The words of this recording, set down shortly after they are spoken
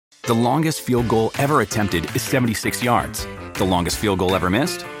The longest field goal ever attempted is 76 yards. The longest field goal ever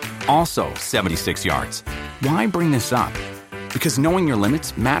missed? Also 76 yards. Why bring this up? Because knowing your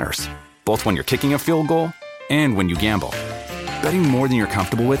limits matters, both when you're kicking a field goal and when you gamble. Betting more than you're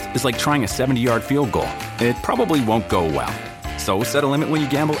comfortable with is like trying a 70-yard field goal. It probably won't go well. So set a limit when you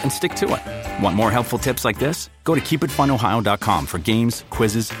gamble and stick to it. Want more helpful tips like this? Go to keepitfunohio.com for games,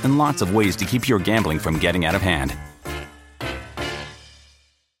 quizzes, and lots of ways to keep your gambling from getting out of hand.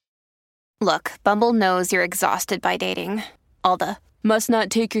 Look, Bumble knows you're exhausted by dating. All the, must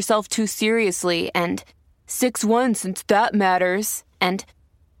not take yourself too seriously, and 6'1" since that matters. And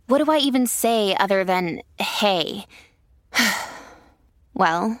what do I even say other than, hey?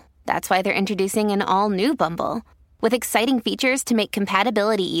 Well, that's why they're introducing an all-new Bumble, with exciting features to make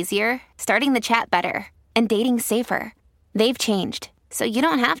compatibility easier, starting the chat better, and dating safer. They've changed, so you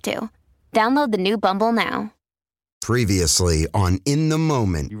don't have to. Download the new Bumble now. Previously on In the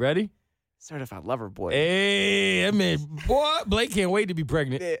Moment. You ready? Certified lover boy. Hey, I mean, boy, Blake can't wait to be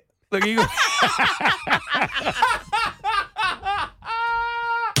pregnant. Yeah. Look at you.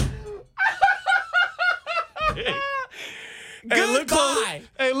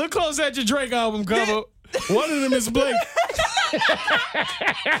 Hey, look close at your Drake album cover. One of them is Blake. I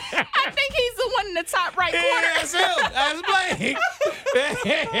think he's the one in the top right corner. Yeah, that's him. That's Blake.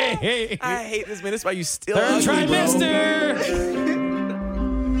 Hey. I hate this, man. That's why you still Third trimester.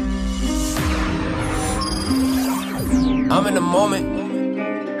 I'm in the moment.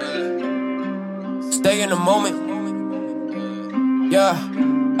 Stay in the moment. Yeah,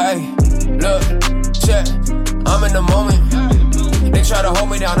 hey, look, check. I'm in the moment. They try to hold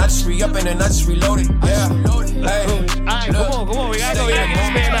me down. I just re-up and then I just reload it. Yeah, hey. All right, come on. We gotta go get this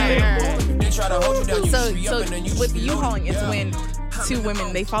man out here. They try to hold you down. You just re-up So and then you with just the U-hauling, it's yeah. when two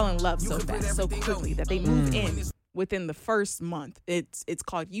women, they fall in love so fast, so quickly that they move in within the first month. It's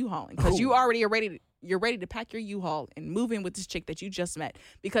called U-hauling because you already are ready. You're ready to pack your U-Haul and move in with this chick that you just met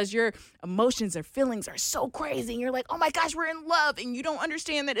because your emotions or feelings are so crazy. And you're like, oh my gosh, we're in love. And you don't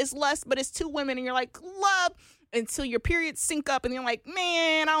understand that it's lust, but it's two women. And you're like, love, until your periods sync up. And you're like,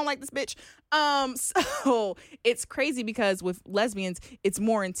 man, I don't like this bitch. So it's crazy because with lesbians, it's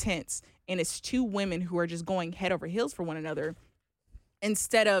more intense. And it's two women who are just going head over heels for one another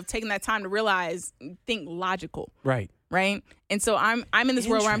instead of taking that time to realize, think logical. Right. Right. And so I'm in this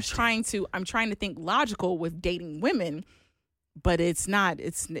world where I'm trying to think logical with dating women, but it's not.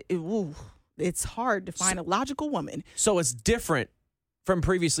 It's hard to find a logical woman. So it's different from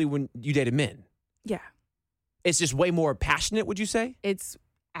previously when you dated men. Yeah. It's just way more passionate, would you say? It's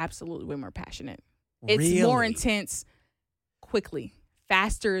absolutely way more passionate. Really? It's more intense, quickly,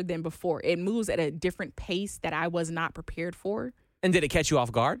 faster than before. It moves at a different pace that I was not prepared for. And did it catch you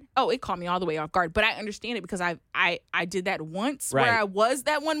off guard? Oh, it caught me all the way off guard. But I understand it because I did that once Right. where I was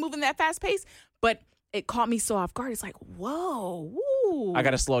that one moving that fast pace. But it caught me so off guard. It's like, whoa, woo. I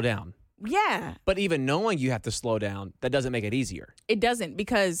got to slow down. Yeah. But even knowing you have to slow down, that doesn't make it easier. It doesn't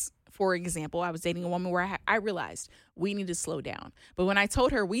because, for example, I was dating a woman where I realized we need to slow down. But when I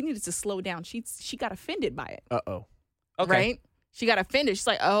told her we needed to slow down, she got offended by it. Uh-oh. Okay. Right? She got offended. She's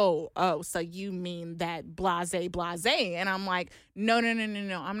like, oh, so you mean that blase. And I'm like, no.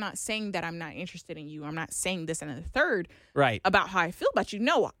 I'm not saying that I'm not interested in you. I'm not saying this and the third Right. about how I feel about you.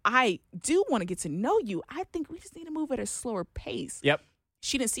 No, I do want to get to know you. I think we just need to move at a slower pace. Yep.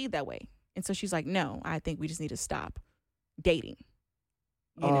 She didn't see it that way. And so she's like, no, I think we just need to stop dating.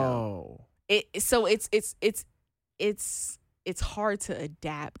 You know? So it's hard to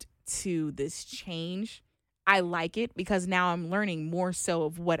adapt to this change. I like it because now I'm learning more so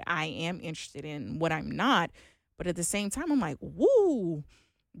of what I am interested in, what I'm not. But at the same time, I'm like, woo,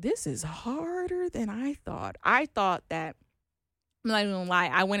 this is harder than I thought. I thought that, I'm not even gonna lie,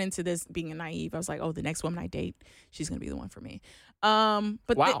 I went into this being naive. I was like, oh, the next woman I date, she's gonna be the one for me.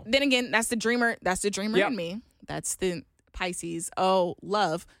 But wow. Then again, that's the dreamer Yep. in me. That's the Pisces. Oh,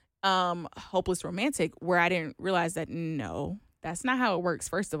 love, hopeless romantic, where I didn't realize that no, that's not how it works,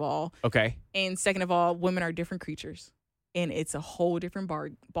 first of all. Okay. And second of all, women are different creatures. And it's a whole different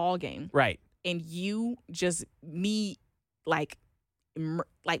ball game. Right. And me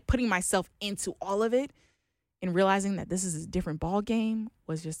putting myself into all of it and realizing that this is a different ball game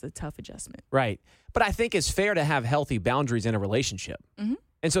was just a tough adjustment. Right. But I think it's fair to have healthy boundaries in a relationship. Mm-hmm.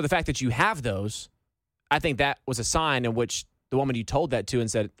 And so the fact that you have those, I think that was a sign in which the woman you told that to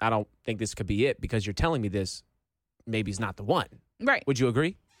and said, I don't think this could be it because you're telling me this maybe is not the one. Right. Would you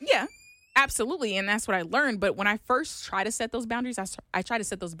agree? Yeah. Absolutely, and that's what I learned. But when I first try to set those boundaries, I try to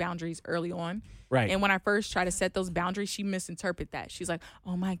set those boundaries early on. Right. And when I first try to set those boundaries, she misinterpreted that. She's like,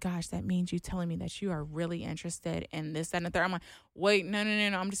 "Oh my gosh, that means you telling me that you are really interested in this, that, and the third." I'm like, "Wait, no.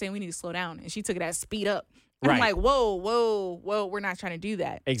 I'm just saying we need to slow down." And she took it as speed up. And I'm like, "Whoa, we're not trying to do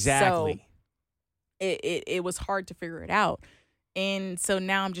that." Exactly. So it was hard to figure it out, and so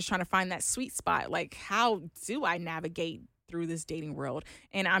now I'm just trying to find that sweet spot. Like, how do I navigate through this dating world?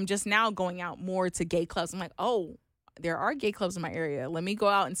 And I'm just now going out more to gay clubs. I'm like, oh, there are gay clubs in my area. Let me go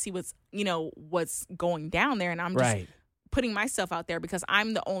out and see what's going down there. And I'm just putting myself out there because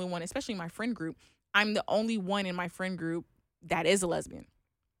I'm the only one, especially my friend group. I'm the only one in my friend group that is a lesbian.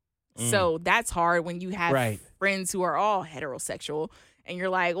 So that's hard when you have friends who are all heterosexual. And you're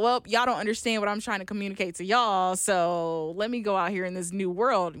like, well, y'all don't understand what I'm trying to communicate to y'all. So let me go out here in this new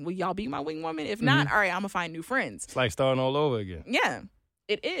world. Will y'all be my wing woman? If not, all right, I'm going to find new friends. It's like starting all over again. Yeah,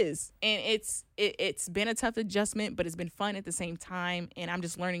 it is. And it's been a tough adjustment, but it's been fun at the same time. And I'm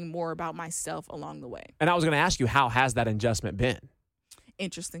just learning more about myself along the way. And I was going to ask you, how has that adjustment been?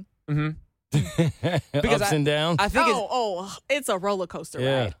 Interesting. Mm-hmm. Because ups and downs. I think it's a roller coaster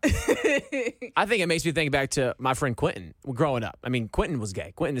ride. I think it makes me think back to my friend Quentin growing up. I mean, Quentin was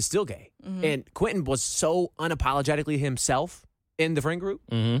gay. Quentin is still gay. Mm-hmm. And Quentin was so unapologetically himself in the friend group.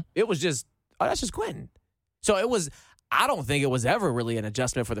 Mm-hmm. It was just, that's just Quentin. So I don't think it was ever really an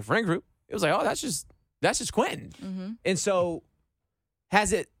adjustment for the friend group. It was like, oh, that's just Quentin. Mm-hmm. And so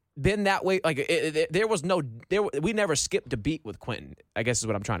has it been that way? Like we never skipped a beat with Quentin, I guess is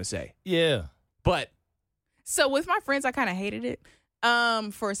what I'm trying to say. Yeah. But so with my friends, I kind of hated it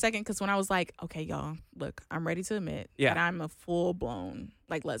for a second, because when I was like, okay, y'all, look, I'm ready to admit that I'm a full-blown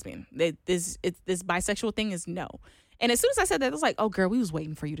lesbian. This bisexual thing is no. And as soon as I said that, it was like, oh, girl, we was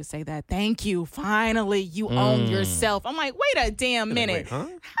waiting for you to say that. Thank you. Finally, you own yourself. I'm like, wait a damn minute. Wait, huh?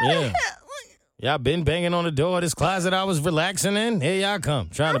 Yeah. Y'all been banging on the door of this closet I was relaxing in. Here y'all come,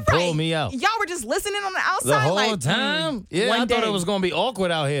 trying to pull me out. Y'all were just listening on the outside the whole time. Yeah, I thought it was gonna be awkward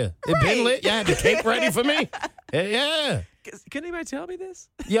out here. It been lit. Y'all had the cake ready for me. Yeah. Can anybody tell me this?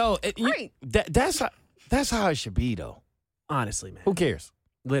 Yo, that's how it should be, though. Honestly, man. Who cares?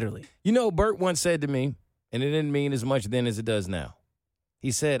 Literally. You know, Bert once said to me, and it didn't mean as much then as it does now.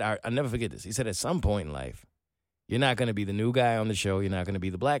 He said, I never forget this. He said, at some point in life, you're not going to be the new guy on the show. You're not going to be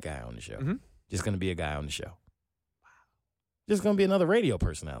the black guy on the show. Mm-hmm. Just going to be a guy on the show. Wow. Just going to be another radio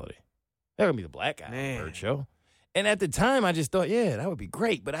personality. They're going to be the black guy on the Bert show. And at the time, I just thought, yeah, that would be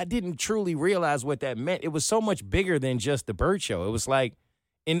great. But I didn't truly realize what that meant. It was so much bigger than just the Bert show. It was like,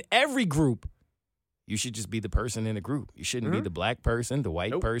 in every group, you should just be the person in the group. You shouldn't be the black person, the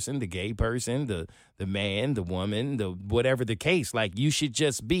white person, the gay person, the man, the woman, the whatever the case. Like, you should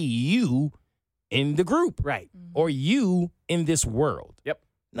just be you in the group. Right. Or you in this world. Yep.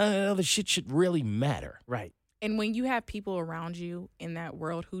 None of that other shit should really matter. Right. And when you have people around you in that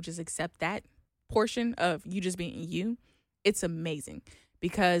world who just accept that portion of you just being you, it's amazing.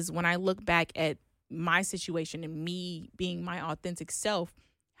 Because when I look back at my situation and me being my authentic self,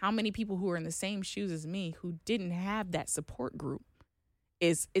 how many people who are in the same shoes as me who didn't have that support group,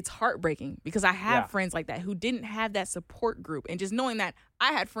 it's heartbreaking, because I have friends like that who didn't have that support group. And just knowing that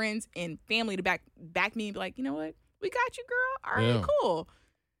I had friends and family to back me and be like, you know what, we got you, girl. All right, cool.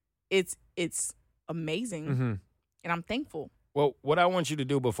 It's amazing. Mm-hmm. And I'm thankful. Well, what I want you to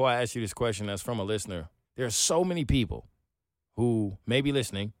do before I ask you this question that's from a listener, there are so many people who may be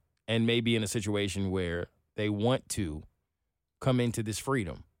listening and may be in a situation where they want to come into this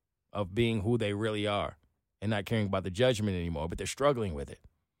freedom of being who they really are and not caring about the judgment anymore, but they're struggling with it.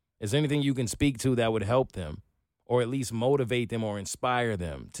 Is there anything you can speak to that would help them, or at least motivate them or inspire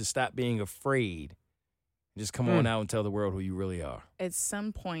them to stop being afraid and just come on out and tell the world who you really are? At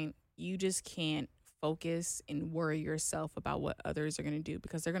some point, you just can't focus and worry yourself about what others are going to do,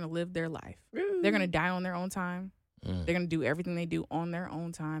 because they're going to live their life. They're going to die on their own time. They're going to do everything they do on their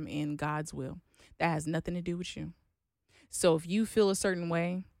own time in God's will. That has nothing to do with you. So if you feel a certain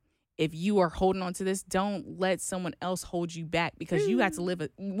way, if you are holding on to this, don't let someone else hold you back, because you have to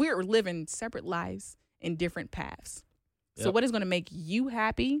we're living separate lives in different paths. Yep. So what is going to make you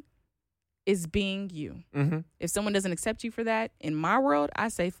happy is being you. Mm-hmm. If someone doesn't accept you for that, in my world, I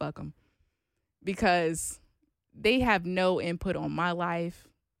say fuck them, because they have no input on my life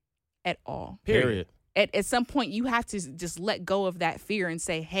at all. Period. At some point, you have to just let go of that fear and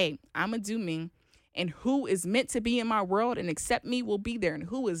say, hey, I'm going to do me. And who is meant to be in my world and accept me will be there. And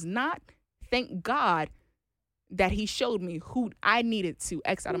who is not, thank God that he showed me who I needed to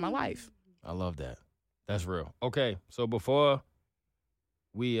X out of my life. I love that. That's real. Okay, so before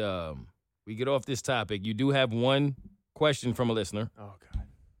we get off this topic, you do have one question from a listener. Oh, God.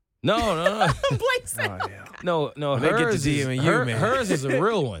 No. Blake said, No, they get to hers is, DMing you, man. hers is a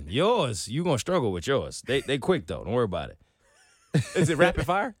real one. Yours, you going to struggle with yours. They quick, though. Don't worry about it. Is it rapid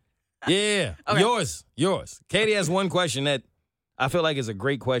fire? Yeah. Okay. Yours. Katie has one question that I feel like is a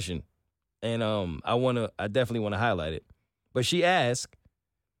great question, and I definitely want to highlight it. But she asked,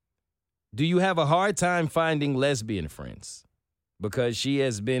 do you have a hard time finding lesbian friends? Because she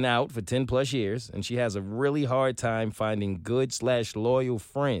has been out for 10 plus years, and she has a really hard time finding good/loyal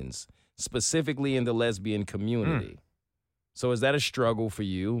friends, specifically in the lesbian community. So is that a struggle for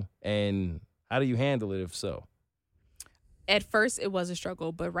you? And how do you handle it if so? at first it was a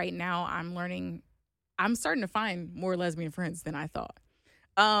struggle, but right now I'm starting to find more lesbian friends than I thought.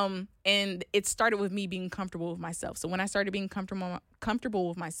 And it started with me being comfortable with myself. So when I started being comfortable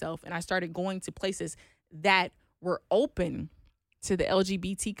with myself and I started going to places that were open to the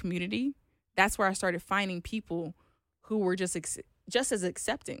LGBT community, that's where I started finding people who were just as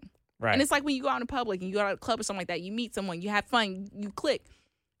accepting. Right. And it's like when you go out in public and you go out to a club or something like that, you meet someone, you have fun, you click.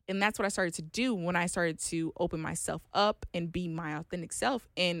 And that's what I started to do when I started to open myself up and be my authentic self.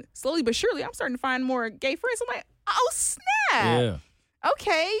 And slowly but surely, I'm starting to find more gay friends. I'm like, oh, snap. Yeah.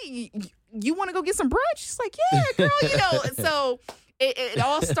 Okay, you want to go get some brunch? She's like, yeah, girl, So it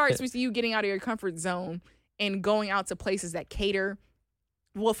all starts with you getting out of your comfort zone and going out to places that cater.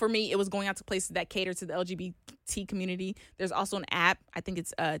 Well, for me, it was going out to places that cater to the LGBT community. There's also an app. I think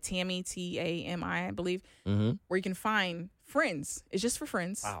it's Tammy, Tami, I believe, where you can find friends. It's just for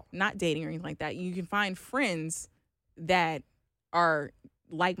friends, not dating or anything like that. You can find friends that are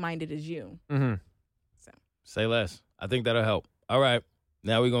like-minded as you. Mm-hmm. So. Say less. I think that'll help. All right.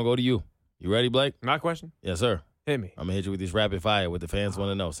 Now we're going to go to you. You ready, Blake? My question? Yes, sir. Hit me. I'm going to hit you with this rapid fire what the fans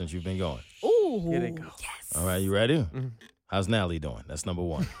want to know since you've been going. Ooh. Here they go. Yes. All right, you ready? Mm-hmm. How's Nally doing? That's number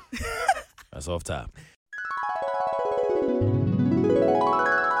one. That's off top.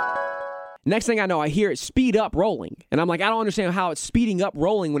 Next thing I know, I hear it speed up rolling. And I'm like, I don't understand how it's speeding up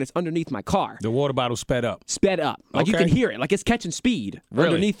rolling when it's underneath my car. The water bottle sped up. Sped up. Like you Okay. can hear it. Like it's catching speed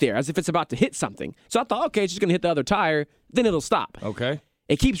underneath there as if it's about to hit something. So I thought, okay, it's just going to hit the other tire. Then it'll stop. Okay.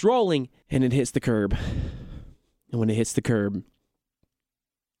 It keeps rolling and it hits the curb. And when it hits the curb,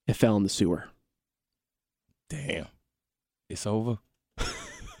 it fell in the sewer. Damn. It's over.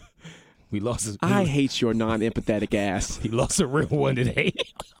 We lost his. I hate your non-empathetic ass. He lost a real one today.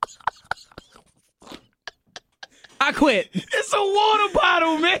 I quit. It's a water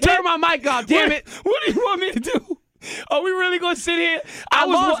bottle, man. Turn my mic off, damn it. What do you want me to do? Are we really going to sit here? I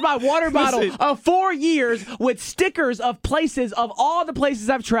lost my water bottle Listen. of 4 years with stickers of places, of all the places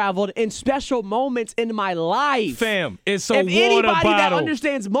I've traveled in special moments in my life. Fam, it's a If water anybody that bottle.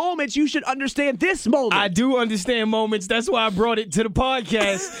 understands moments, you should understand this moment. I do understand moments. That's why I brought it to the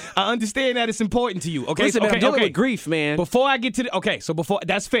podcast. I understand that it's important to you. Okay, Listen, man, okay, I'm dealing okay. with grief, man. Before I get to the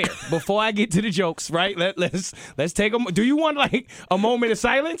that's fair. Before I get to the jokes, right? Let's take them. Do you want like a moment of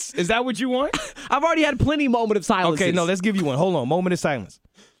silence? Is that what you want? I've already had plenty moment of silence. Okay, no, let's give you one. Hold on, moment of silence.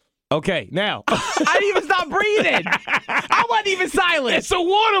 Okay, now. I didn't even stop breathing. I wasn't even silent. It's a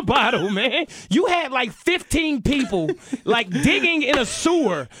water bottle, man. You had like 15 people like digging in a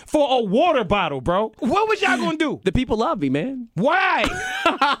sewer for a water bottle, bro. What was y'all gonna do? The people love me, man. Why?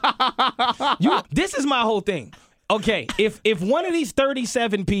 This is my whole thing. Okay, if one of these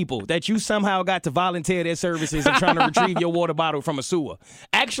 37 people that you somehow got to volunteer their services and trying to retrieve your water bottle from a sewer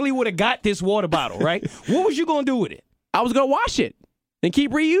actually would have got this water bottle, right? What was you gonna do with it? I was going to wash it and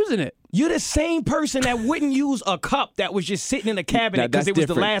keep reusing it. You're the same person that wouldn't use a cup that was just sitting in a cabinet because it was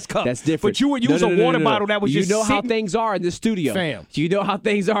the last cup. That's different. But you would use a water bottle that was you just know how sitting. things are in the studio. Fam. You know how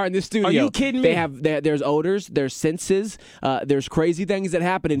things are in the studio. Are you kidding me? There's odors, there's senses, there's crazy things that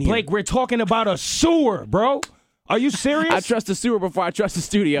happen in here. Blake, we're talking about a sewer, bro. Are you serious? I trust the sewer before I trust the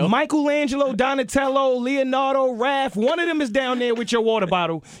studio. Michelangelo, Donatello, Leonardo, Raph, one of them is down there with your water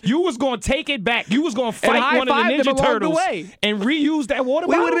bottle. You was going to take it back. You was going to fight one of the high-five them Ninja along the Turtles way. and reuse that water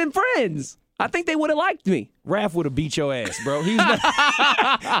We bottle? would have been friends. I think they would have liked me. Raph would have beat your ass, bro. He's not,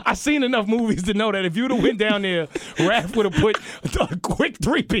 I seen enough movies to know that if you'd have went down there, Raph would have put a quick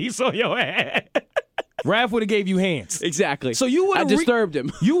 3-piece on your ass. Raph would have gave you hands. Exactly. So you would have disturbed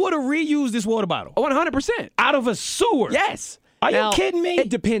him. You would have reused this water bottle 100%. out of a sewer. Yes. Are Now, you kidding me? It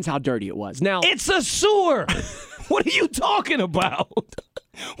depends how dirty it was. Now, It's a sewer. What are you talking about?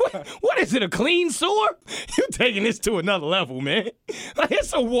 What is it, a clean sewer? You taking this to another level, man. Like,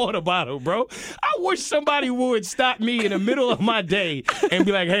 it's a water bottle, bro. I wish somebody would stop me in the middle of my day and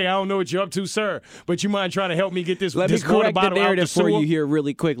be like, hey, I don't know what you're up to, sir, but you mind trying to help me get this water bottle out the sewer? Let me correct the narrative for you here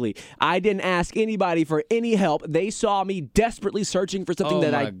really quickly. I didn't ask anybody for any help. They saw me desperately searching for something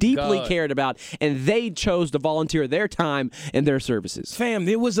that I deeply cared about, and they chose to volunteer their time and their services. Fam,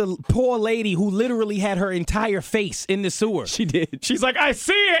 there was a poor lady who literally had her entire face in the sewer. She did. She's like, I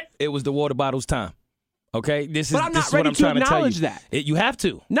see it. It was the water bottle's time. Okay? This is But I'm not what ready I'm to trying to tell you. acknowledge that. You have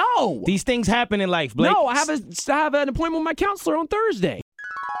to. No. These things happen in life, Blake. No, I have an appointment with my counselor on Thursday.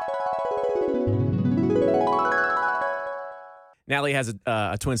 Natalie has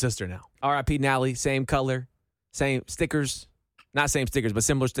a twin sister now. R.I.P. Natalie, same color, same stickers. Not same stickers, but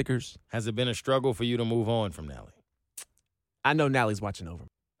similar stickers. Has it been a struggle for you to move on from Natalie? I know Natalie's watching over me.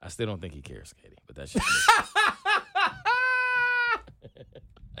 I still don't think he cares, Katie, but that's just me.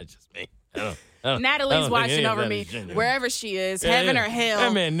 That's just me. I don't Natalie's think watching any of over that me is genuine. wherever she is, heaven or hell.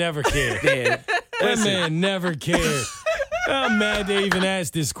 That man never cared. That man never cared. I'm mad they even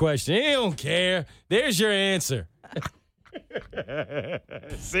asked this question. He don't care. There's your answer.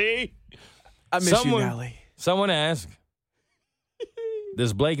 See? I miss you, Natalie. Someone asked,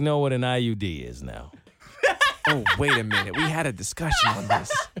 does Blake know what an IUD is now? Oh, wait a minute. We had a discussion on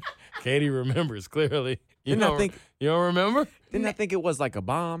this. Katie remembers clearly. You Didn't I think? You don't remember? Didn't I think it was like a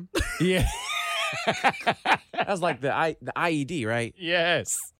bomb? Yeah. That was like the IED, right?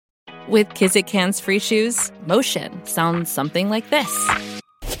 Yes. With Kizik hands-free shoes, motion sounds something like this.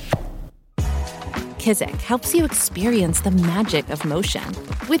 Kizik helps you experience the magic of motion.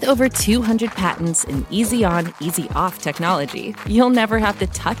 With over 200 patents and easy-on, easy-off technology, you'll never have to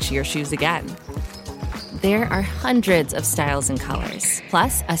touch your shoes again. There are hundreds of styles and colors,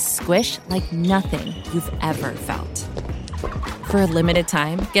 plus a squish like nothing you've ever felt. For a limited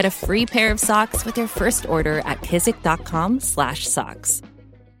time, get a free pair of socks with your first order at kizik.com/socks.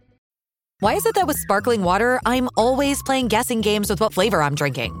 Why is it that with sparkling water, I'm always playing guessing games with what flavor I'm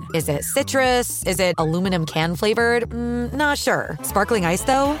drinking? Is it citrus? Is it aluminum can flavored? Not sure. Sparkling ice,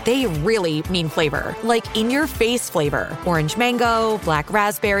 though, they really mean flavor. Like in-your-face flavor. Orange mango, black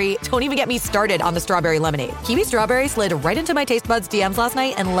raspberry. Don't even get me started on the strawberry lemonade. Kiwi Strawberry slid right into my taste buds DMs last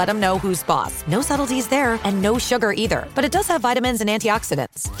night and let them know who's boss. No subtleties there, and no sugar either. But it does have vitamins and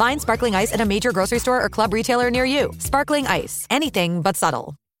antioxidants. Find sparkling ice at a major grocery store or club retailer near you. Sparkling ice. Anything but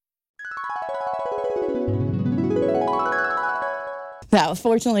subtle. No,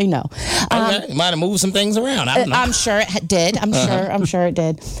 fortunately, no. It might have moved some things around. I don't know. I'm sure it did. I'm sure it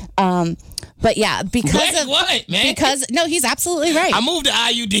did. But yeah, because of what, man? Because no, he's absolutely right. I moved to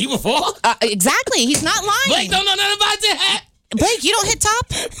IUD before. Exactly, he's not lying. Blake don't know nothing about that. Blake, you don't hit top.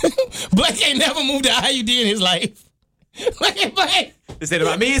 Blake ain't never moved to IUD in his life. Blake. This ain't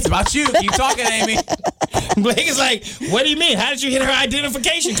about me. It's about you. Keep talking, Amy. Blake is like, what do you mean? How did you hit her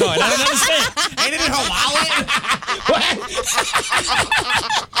identification card? I don't understand. Ain't it in her wallet?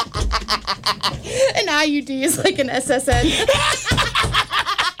 An IUD is like an SSN.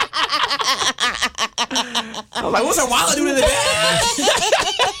 I'm like, what's her wallet doing in the bag?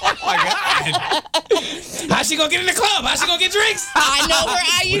 Oh my God. How's she gonna get in the club? How's she gonna get drinks? I know her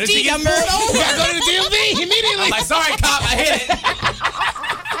IUD number. We gotta go to the DMV immediately. I'm like, sorry, cop, I hit it.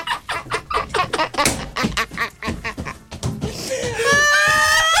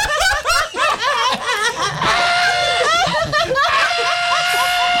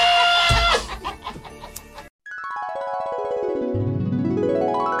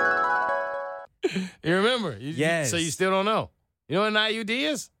 You remember? Yes. So you still don't know. You know what an IUD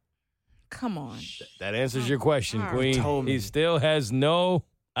is? Come on. That answers your question, Queen. told me. He still has no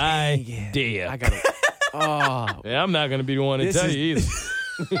idea. I got it. Oh. Yeah, I'm not going to be the one to This tell is- you either.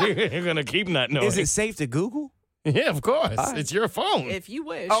 You're going to keep not knowing. Is it safe to Google? Yeah, of course. All right. It's your phone. If you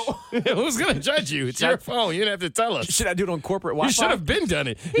wish. Oh. Who's going to judge you? It's your phone. You don't have to tell us. Should I do it on corporate Wi-Fi? You should have been done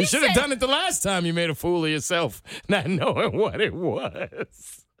it. You should have done it the last time you made a fool of yourself, not knowing what it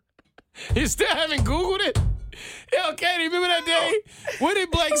was. You still haven't Googled it? Yo, Katie, remember that day? What did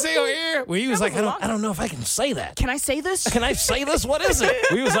Blake say on air? Well, he was like, I don't know if I can say that. Can I say this? Can I say this? What is it?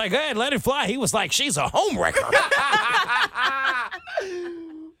 We was like, hey, let it fly. He was like, she's a homewrecker.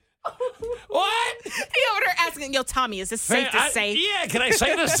 What? He over there asking, yo, Tommy, is this safe to say? Yeah, can I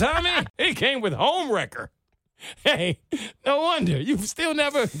say this, Tommy? He came with homewrecker. Hey, no wonder. You've still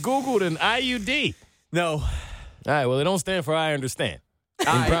never Googled an IUD. No. All right, well, it don't stand for I understand.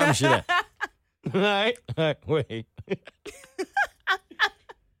 I promise you that. All right, wait.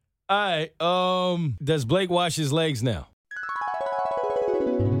 All right, does Blake wash his legs now?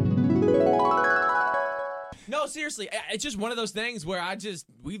 No, No, seriously, it's just one of those things where I've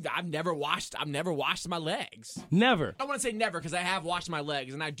never washed my legs. Never. I want to say never because I have washed my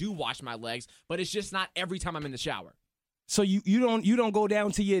legs and I do wash my legs, but it's just not every time I'm in the shower. So you don't go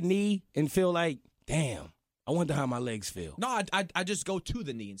down to your knee and feel like, damn, I wonder how my legs feel. No, I just go to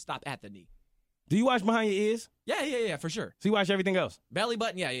the knee and stop at the knee. Do you wash behind your ears? Yeah, for sure. So you wash everything else? Belly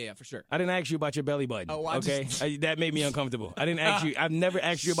button, yeah, for sure. I didn't ask you about your belly button. Oh, That made me uncomfortable. I didn't ask you. I've never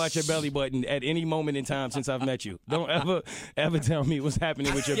asked you about your belly button at any moment in time since I've met you. Don't ever tell me what's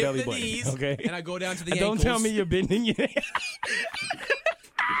happening with your Skip belly the button. knees, Okay. And I go down to the Don't ankles. tell me you're bending your.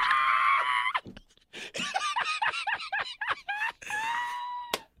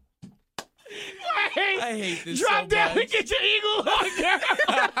 I hate this. Drop so down much. and get your eagle hug,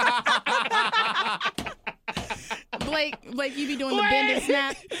 girl. Blake, you be doing the bend and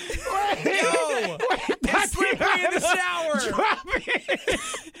snap. Yo, it's slippery in the shower. Drop it.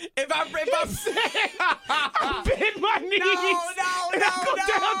 If I'm I bend my knees. And I go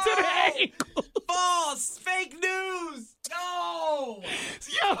down to the ankle. False. Fake news. No.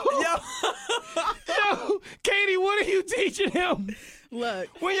 Yo, Katie, what are you teaching him? Look,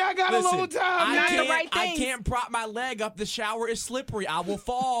 When y'all got Listen, a long time, not man. the right I things. can't prop my leg up. The shower is slippery. I will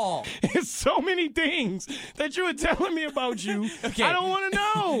fall. It's so many things that you were telling me about you. Okay. I don't want to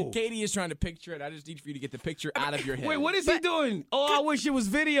know. Katie is trying to picture it. I just need for you to get the picture out of your head. Wait, what is he doing? Oh, I wish it was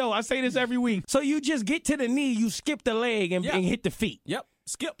video. I say this every week. So you just get to the knee, you skip the leg, and hit the feet. Yep.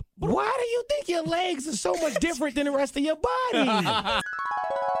 Skip. Why do you think your legs are so much different than the rest of your body?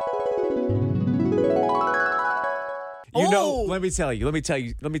 You know, let me tell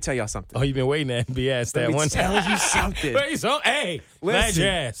y'all something. Oh, you've been waiting to be asked that one time. Let me tell you something. Wait, so, hey, glad Listen. you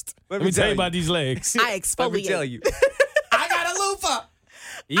asked. Let Let me me tell tell you you. about these legs. I exfoliate. Let me tell you. I got a loofah.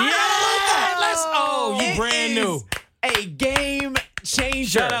 Yeah, let's. Oh, you It brand new. is a game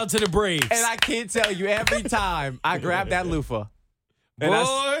changer. Shout out to the Braves. And I can't tell you, every time I grab that loofah,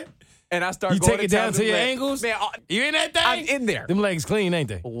 Boy, and I start you going take it to town down with to your legs. ankles? Man, You in that thing? I'm in there. Them legs clean, ain't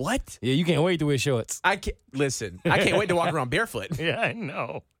they? What? Yeah, you can't wait to wear shorts. I can't listen. I can't wait to walk around barefoot. Yeah, I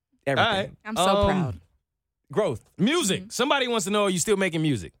know. Everything. All right. I'm so proud. Growth. Music. Somebody wants to know, are you still making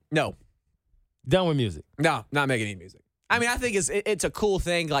music? No, Done with music. not making any music. I mean, I think it's a cool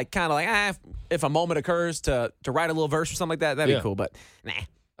thing, like kind of like if a moment occurs to write a little verse or something like that, that'd Yeah. be cool. But nah,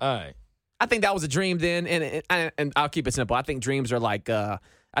 All right. I think that was a dream then, and I'll keep it simple. I think dreams are like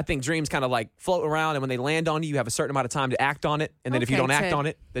I think dreams kind of like float around, and when they land on you, you have a certain amount of time to act on it, and then if you Okay, don't act Ted. on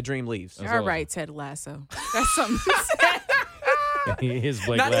it, the dream leaves. All right, Ted Lasso. That's something he said. He is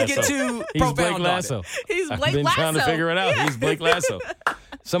Blake Not Lasso. to get too He's Blake profound on Lasso. it. He's I've Blake been trying to Lasso. figure it out. Yeah. He's Blake Lasso.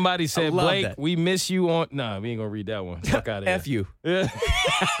 Somebody said, love Blake, that. we miss you on. Nah, we ain't going to read that one. Fuck out of here. F you. Yeah.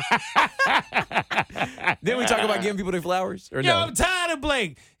 Didn't we talk about giving people their flowers? Or Yo, no? I'm tired of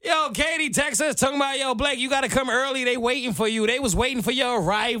Blake. Yo, Katie texts us talking about, yo, Blake, you got to come early. They waiting for you. They was waiting for your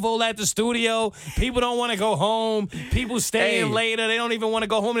arrival at the studio. People don't want to go home. People staying Hey. later. They don't even want to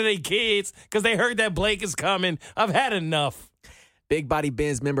go home to their kids because they heard that Blake is coming. I've had enough. Big Body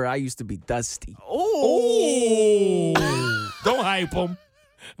Benz member, I used to be Dusty. Ooh. Don't hype him.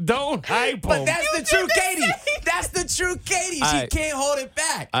 Don't hype him. But that's the true Katie. That's the true Katie. She All right. can't hold it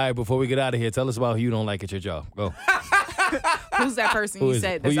back. All right, before we get out of here, tell us about who you don't like at your job. Go. Who's that person Who you is it?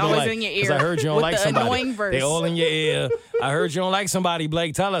 said Who that's you don't always like? in your 'Cause ear? I heard you don't with like the somebody. annoying verse. They all in your ear. I heard you don't like somebody,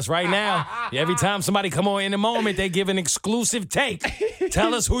 Blake. Tell us right now. Every time somebody come on in the moment, they give an exclusive take.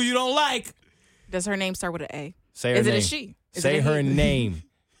 Tell us who you don't like. Does her name start with an A? Say her Is name. it a she? Is Say it a her he? name.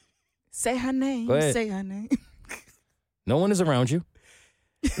 Say her name. Go ahead. Say her name. No one is around you.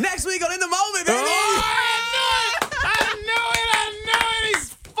 Next week on In the Moment, baby. Oh, I knew it. He's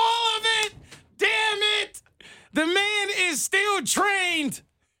full of it. Damn it. The man is still trained.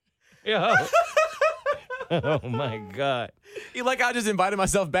 Yo. Oh, my God. You like I just invited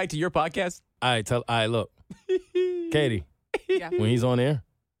myself back to your podcast? All right, look. Katie, Yeah. when he's on air,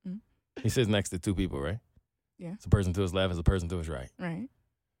 Mhm. he sits next to two people, right? Yeah. It's a person to his left, it's a person to his right. Right.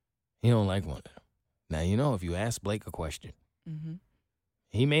 He don't like one of them. Now, you know, if you ask Blake a question, Mm-hmm.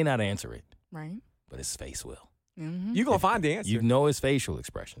 he may not answer it, Right. but his face will. Mm-hmm. You gonna find the answer. You know his facial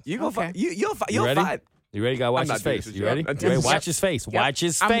expressions. You gonna Okay. find. You'll find. You You'll ready? find. You ready? Gotta watch I'm his not doing face. this You with ready? you. I'm You ready? just- Watch his face. Yep. Watch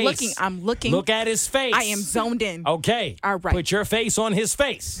his face. I'm looking. Look at his face. I am zoned in. Okay. All right. Put your face on his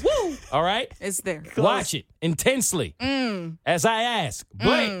face. Woo! All right? It's there. Watch it intensely. As I ask,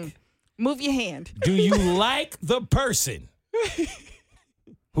 Blake, Move your hand. do you like the person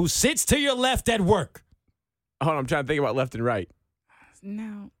who sits to your left at work? Hold on, I'm trying to think about left and right.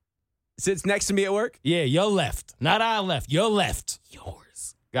 No. Sits next to me at work. Yeah, your left. Not our left. Your left.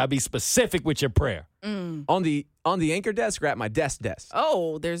 Yours. Gotta be specific with your prayer. On the anchor desk or at my desk?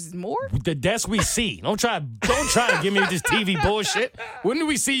 Oh, there's more? The desk we see. Don't try to give me this TV bullshit. When do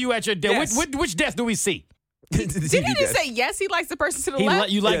we see you at your desk? Yes. Which desk do we see? Didn't he just say yes? He likes the person to the left?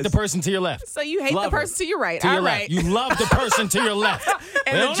 You like Yes. the person to your left. So you hate Love the her. person to your right. To your All left. right. You love the person to your left.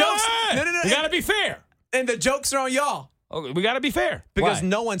 And the jokes. No. You got to be fair. And the jokes are on y'all. Okay, we got to be fair. Because Why?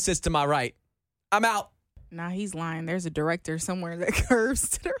 no one sits to my right. I'm out. Nah, he's lying. There's a director somewhere that curves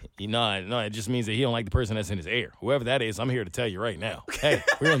to the No, it just means that he don't like the person that's in his ear. Whoever that is, I'm here to tell you right now. Hey,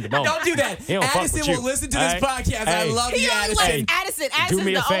 we're in the moment. Don't do that. He don't fuck with Addison you. will listen to this All right? podcast. I Hey. love He you, only Addison. likes Addison. Addison's Do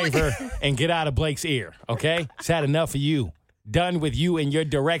me a the only- favor and get out of Blake's ear, okay? He's had enough of you. Done with you and your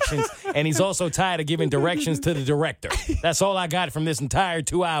directions. And he's also tired of giving directions to the director. That's all I got from this entire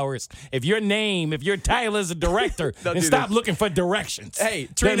 2 hours. If your title is a director, then do stop this. looking for directions. Hey,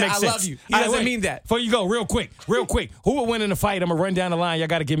 Doesn't Trina, make I sense. love you. He All right, doesn't wait. mean that. Before you go, real quick. Who would win in the fight? I'm going to run down the line. Y'all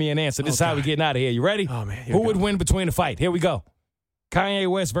got to give me an answer. This is how we getting out of here. You ready? Oh, man. Who would win between the fight? Here we go. Kanye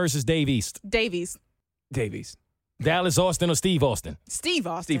West versus Dave East. Davies. Davies. Dallas Austin or Steve Austin? Steve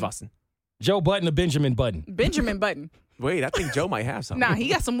Austin. Steve Austin. Joe Button or Benjamin Button? Benjamin Button. Wait, I think Joe might have something. Nah, he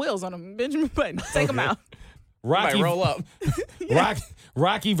got some wheels on him. Benjamin Button. Take him out. Rocky, might roll up.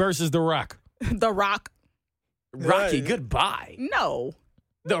 Rocky versus The Rock. The Rock. Rocky, goodbye. No.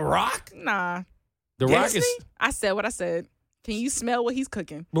 The Rock? Nah. The Rock is I said what I said. Can you smell what he's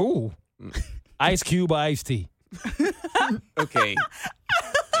cooking? ooh. Ice Cube or Ice Tea? Okay.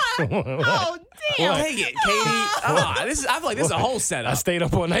 Oh, damn. Dang it, Katie. I feel like this is a whole setup. I stayed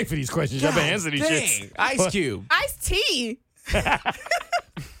up all night for these questions. Y'all been answering these Dang. shits. Ice Cube. Iced tea.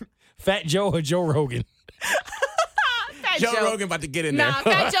 Fat Joe or Joe Rogan? Fat Joe Rogan about to get in Nah,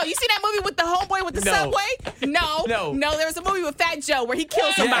 there. Fat Joe. You see that movie with the homeboy with the No. subway? No. There was a movie with Fat Joe where he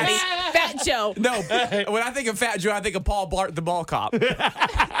killed somebody. Yes. Fat Joe. No, when I think of Fat Joe, I think of Paul Blart, the ball cop. All he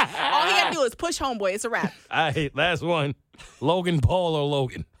got to do is push homeboy. It's a wrap. All right, last one. Logan Paul or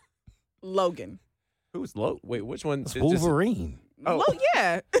Logan? Logan. Who's Logan? Wait, which one? It's Wolverine.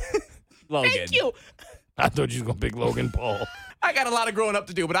 Yeah. Logan. Thank you. I thought you was going to pick Logan Paul. I got a lot of growing up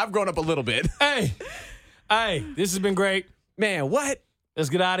to do, but I've grown up a little bit. Hey, this has been great. Man, what? Let's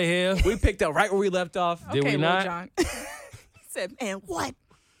get out of here. We picked up right where we left off. Did we Lil not? John. He said, man, what?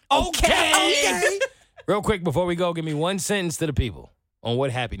 Okay. Real quick before we go, give me one sentence to the people on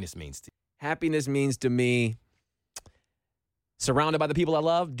what happiness means to you. Happiness means to me surrounded by the people I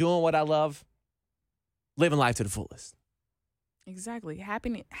love, doing what I love, living life to the fullest. Exactly.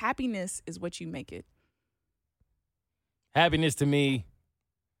 Happiness is what you make it. Happiness to me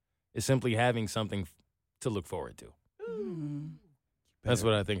is simply having something to look forward to. That's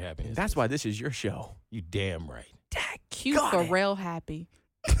what I think happiness That's is. why this is your show. You damn right. Cute Pharrell happy.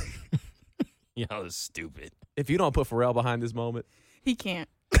 Y'all is stupid. If you don't put Pharrell behind this moment, He can't.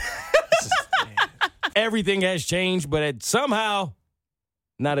 Everything has changed, but somehow,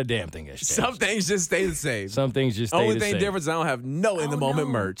 not a damn thing has changed. some things just stay the same. Some things just stay Only the thing same. difference, I don't have no in the moment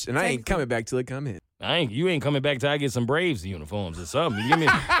merch, and I ain't Exactly. coming back till it come in. You ain't coming back till I get some Braves uniforms or something. Give me,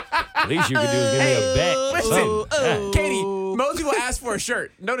 at least you could do is give me a bet. Listen, Something. Katie, most people ask for a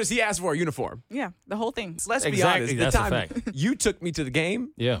shirt. Notice he asked for a uniform. Yeah, the whole thing. Let's be Exactly, honest. The that's a time fact. you took me to the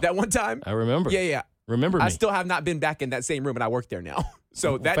game, Yeah. that one time, I remember. yeah. Remember me. I still have not been back in that same room, and I work there now.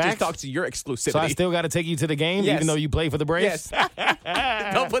 So that Facts. just talks to your exclusivity. So I still got to take you to the game, Yes. even though you play for the Braves?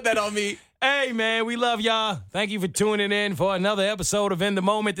 Yes. Don't put that on me. Hey, man, we love y'all. Thank you for tuning in for another episode of In the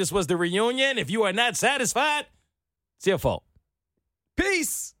Moment. This was the reunion. If you are not satisfied, it's your fault.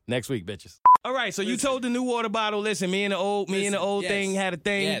 Peace. Next week, bitches. All right, so you told the new water bottle, listen, me and the old thing had a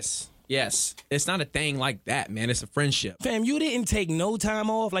thing. Yes. It's not a thing like that, man. It's a friendship. Fam, you didn't take no time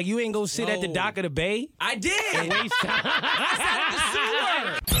off? Like, you ain't go sit at the No. dock of the bay? I did. And waste time? I sat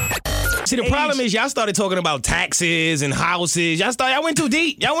at the sewer. See, the problem is y'all started talking about taxes and houses. Y'all went too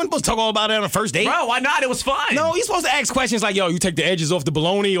deep. Y'all weren't supposed to talk all about it on the first date. Bro, why not? It was fun. No, you're supposed to ask questions like, yo, you take the edges off the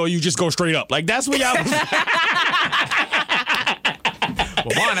bologna or you just go straight up. Like, that's what y'all...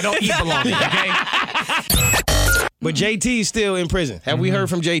 Well, one, I don't eat bologna, okay? But JT's still in prison. Have we heard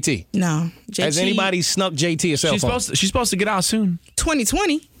from JT? No. JT, Has anybody snuck JT a cell phone? She's supposed to get out soon.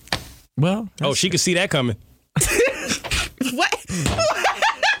 2020. Well, Oh, she could see that coming. What?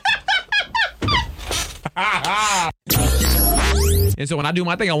 and so when I do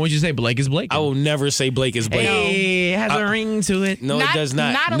my thing, I want you to say Blake is Blake. I will never say Blake is Blake. Hey, it has a ring to it. No, it does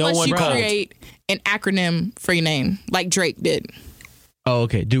not. Not No unless one you called. create an acronym for your name, like Drake did. Oh,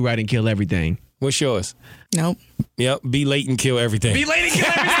 okay. Do right and kill everything. What's yours? Nope. Yep. Be late and kill everything. Be late and kill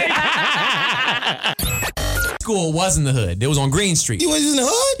everything. School was in the hood. It was on Green Street. You was in the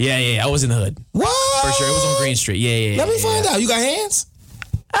hood? Yeah. I was in the hood. What? For sure. It was on Green Street. Yeah. Let me find out. You got hands?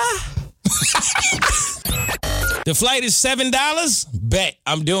 The flight is $7. Bet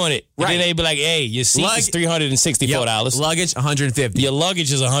I'm doing it. Right. And then they be like, "Hey, your seat is $364. Luggage, $150. Your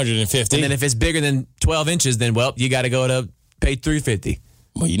luggage is $150." And then if it's bigger than 12 inches, then you got to go to pay $350.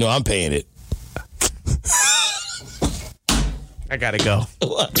 Well, you know I'm paying it. I gotta go.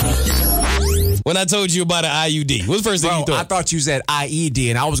 When I told you about an IUD, what's the first thing you thought? I thought you said IED,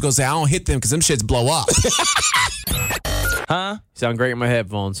 and I was gonna say I don't hit them because them shits blow up. Huh? Sound great in my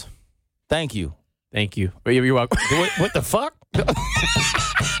headphones. Thank you. Thank you. You're welcome. What the fuck?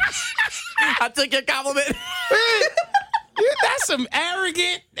 I took your compliment. That's some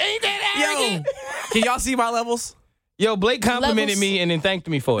arrogant. Ain't that arrogant? Yo, can y'all see my levels? Yo, Blake complimented me and then thanked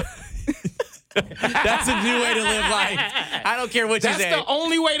me for it. That's a new way to live life. I don't care what you say. That's the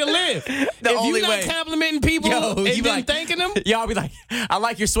only way to live. If you're not complimenting people and you then like, thanking them. Y'all be like, I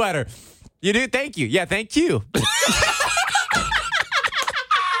like your sweater. You do? Thank you. Yeah, thank you.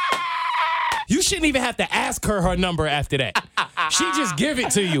 You shouldn't even have to ask her number after that. She just give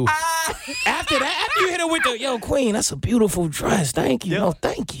it to you. After that, after you hit her with the, yo, Queen, that's a beautiful dress. Thank you. No,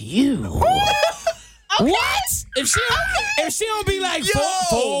 thank you. Okay. What? If she don't be like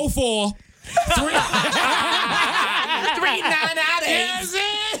 404, 399 out of 8.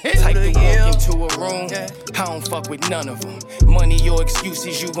 Type to walk into a room, I don't fuck with none of them. Money or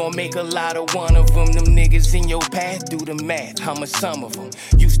excuses, you gon' make a lot of one of them. Them niggas in your path, do the math, I'm a sum of them.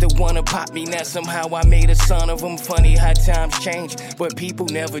 Used to wanna pop me, now somehow I made a son of them. Funny how times change, but people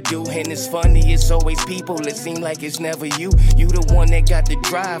never do. And it's funny, it's always people, it seem like it's never you. You the one that got the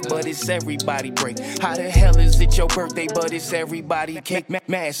drive, but it's everybody break. How the hell is it your birthday, but it's everybody cake?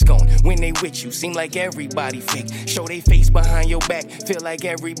 Mask on, when they with you, seem like everybody fake. Show they face behind your back, feel like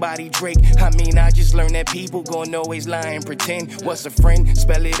everybody Drake. I mean, I just learned that people gon' always lie and pretend. What's a friend?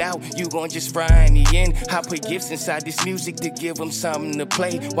 Spell it out, you gon' just fry in the end. I put gifts inside this music to give them something to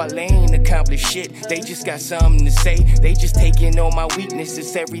play. While they ain't accomplished shit, they just got something to say. They just taking all my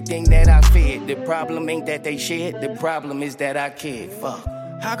weaknesses, everything that I feared. The problem ain't that they shared, the problem is that I cared. Fuck.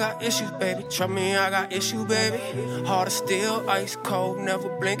 I got issues, baby. Trust me, I got issues, baby. Heart of steel, ice cold, never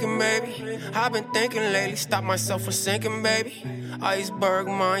blinking, baby. I've been thinking lately, stop myself from sinking, baby. Iceberg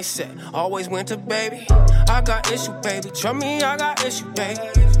mindset, always winter, baby. I got issues, baby. Trust me, I got issues, baby.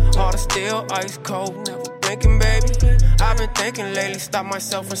 Heart of steel, ice cold, never blinking, baby. I've been thinking lately, stop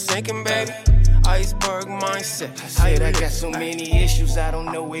myself from sinking, baby. Iceberg mindset. I said I got so many issues, I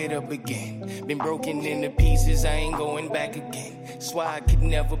don't know where to begin. Been broken into pieces, I ain't going back again. That's why I could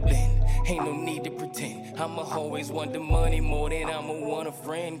never blend. Ain't no need to pretend. I'ma always want the money more than I'ma want a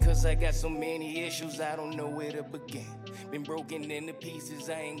friend. Cause I got so many issues, I don't know where to begin. Been broken into pieces,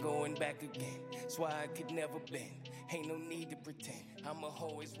 I ain't going back again. That's why I could never bend. Ain't no need to pretend. I'ma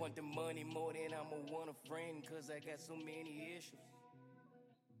always want the money more than I'ma want a friend. Cause I got so many issues.